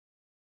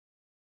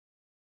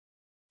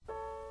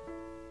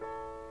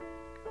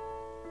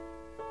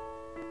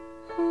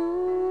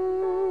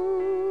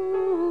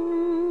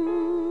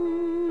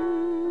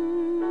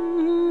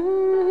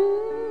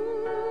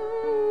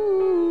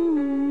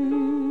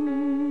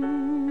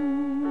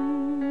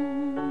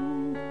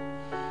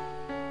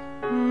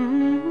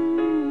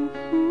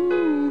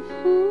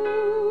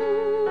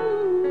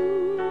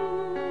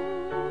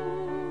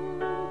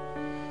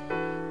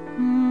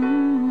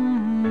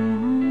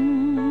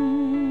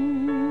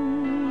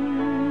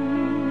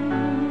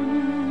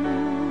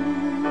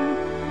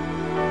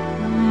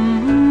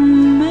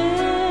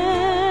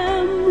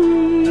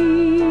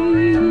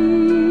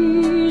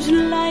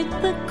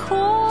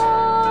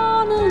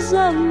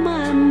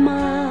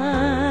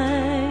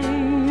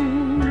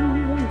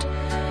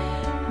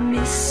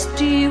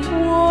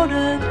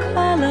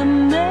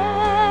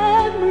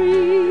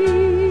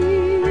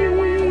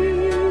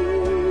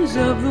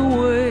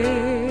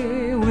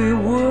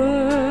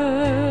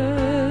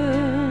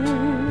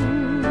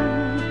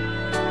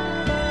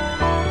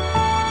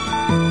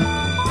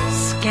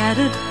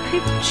scattered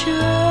pictures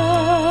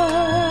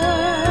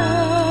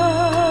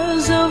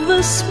of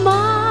the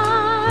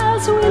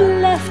smiles we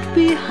left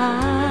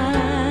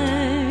behind,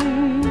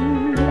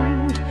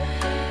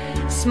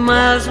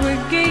 smiles we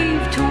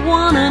gave to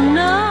one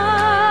another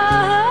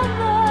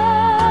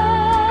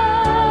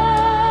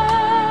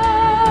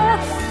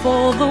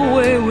for the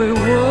way we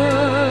were.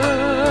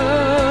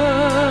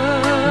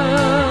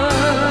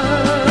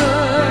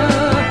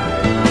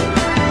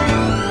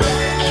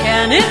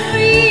 Can it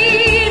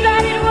be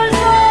that it was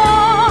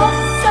all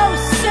so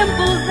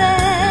simple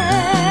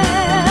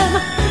then?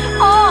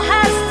 Or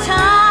has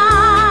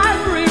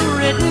time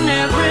rewritten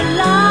every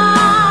line?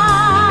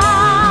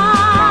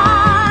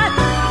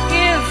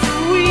 If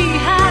we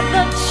had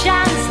the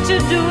chance to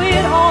do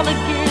it all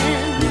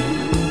again,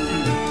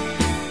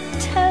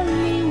 tell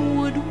me,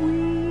 would we?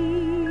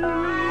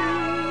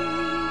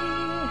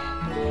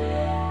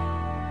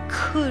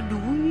 Could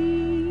we?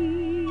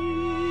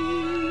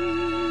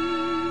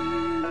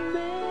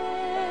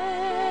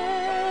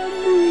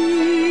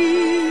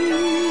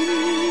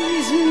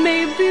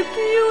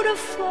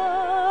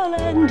 Beautiful,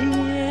 and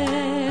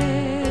yet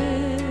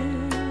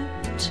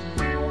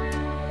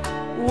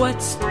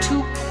what's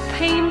too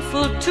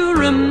painful to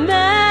remember,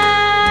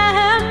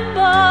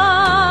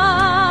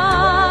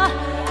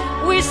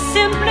 we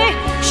simply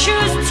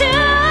choose to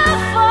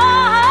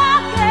forget.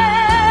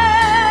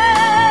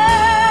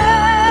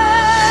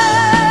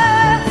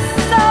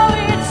 So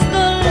it's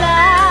the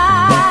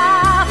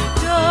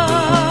laughter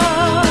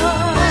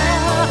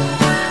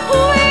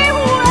we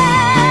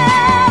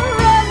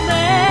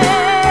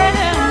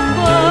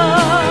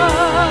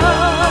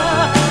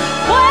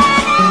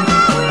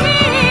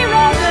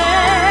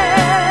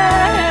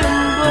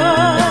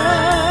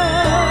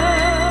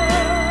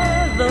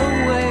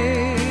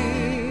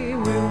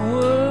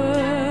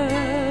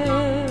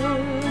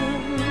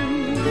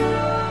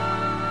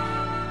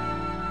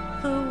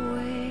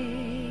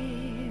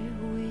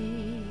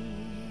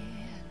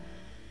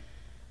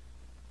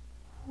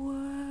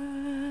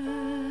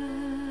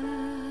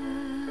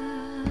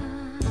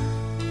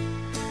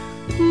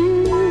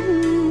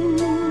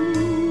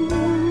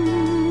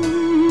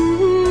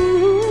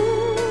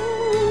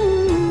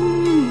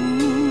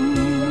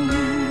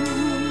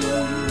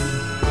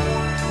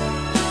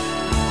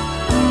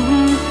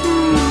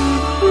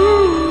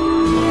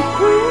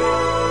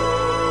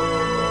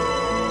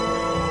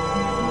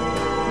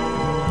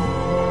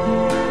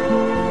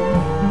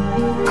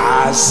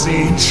I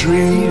see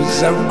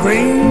trees of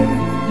green,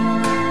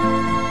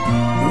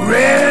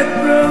 red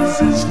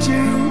roses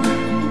too.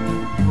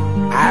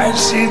 I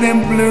see them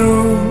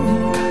bloom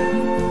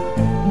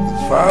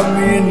for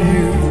me and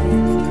you.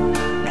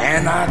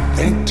 And I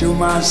think to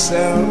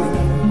myself,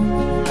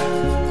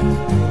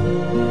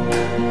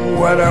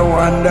 what a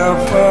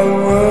wonderful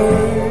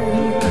world.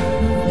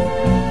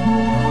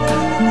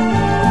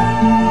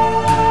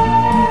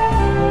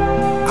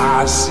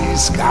 I see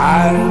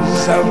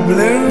skies of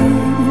blue,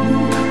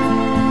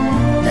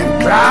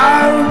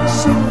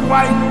 clouds of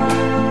white,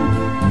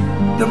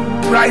 the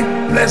bright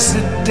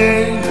blessed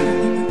day,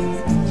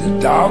 the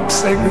dark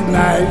sacred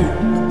night.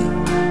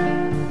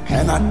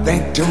 And I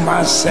think to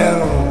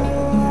myself,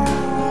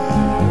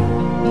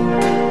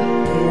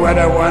 what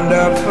a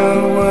wonderful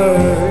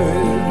world.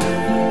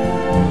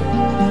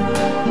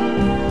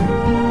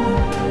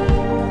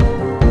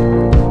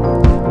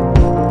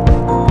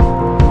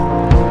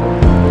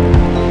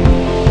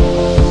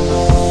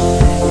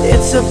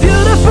 It's a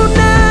beautiful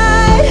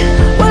night,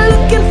 we're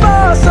looking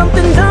for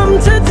something dumb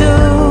to do.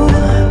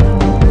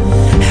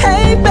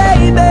 Hey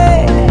baby,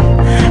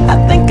 I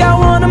think I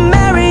wanna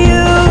marry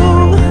you.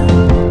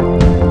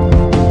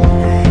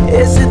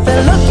 Is it the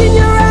look in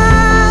your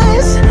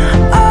eyes,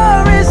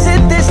 or is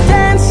it this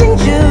dancing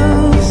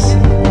juice?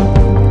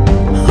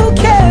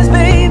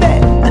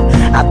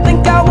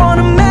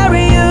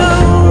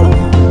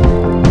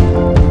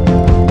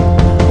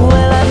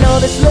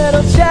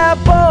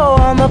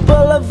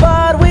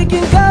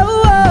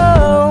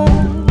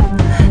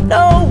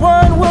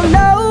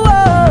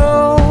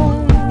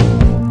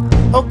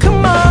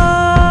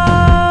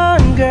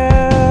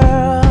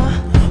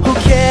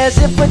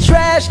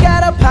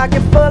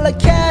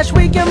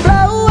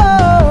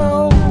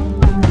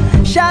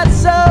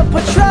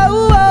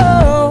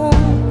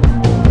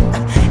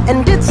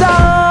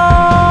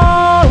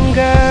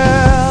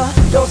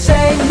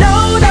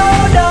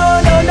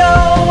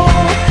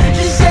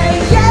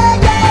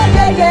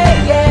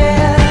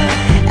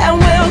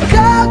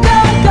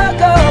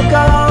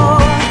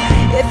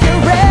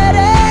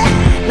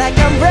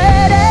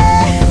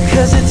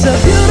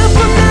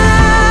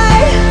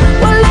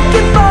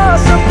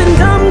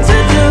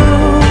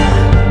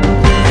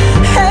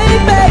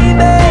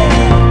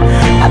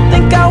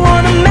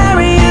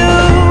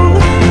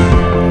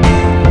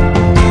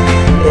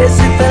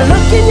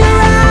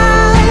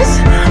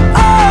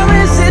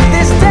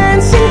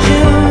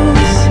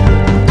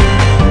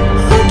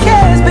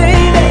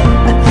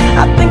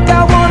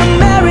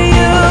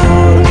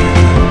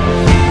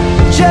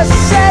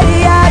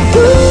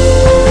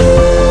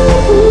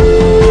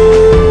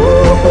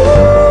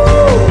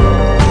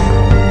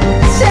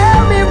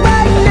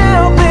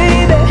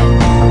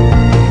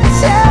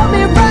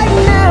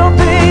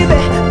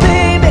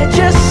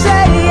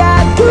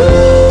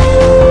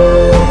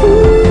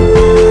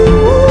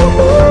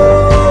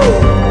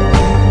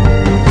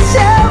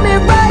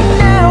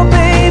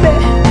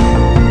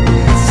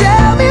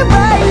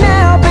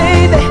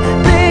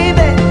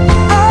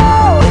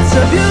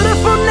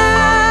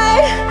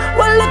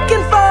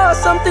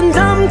 something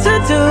dumb to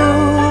do.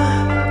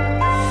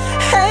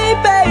 Hey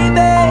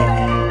baby,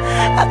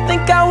 I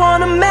think I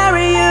wanna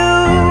marry you.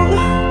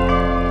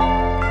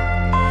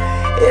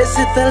 Is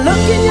it the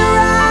look in your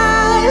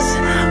eyes,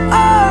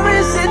 or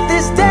is it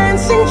this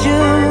dancing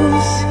June?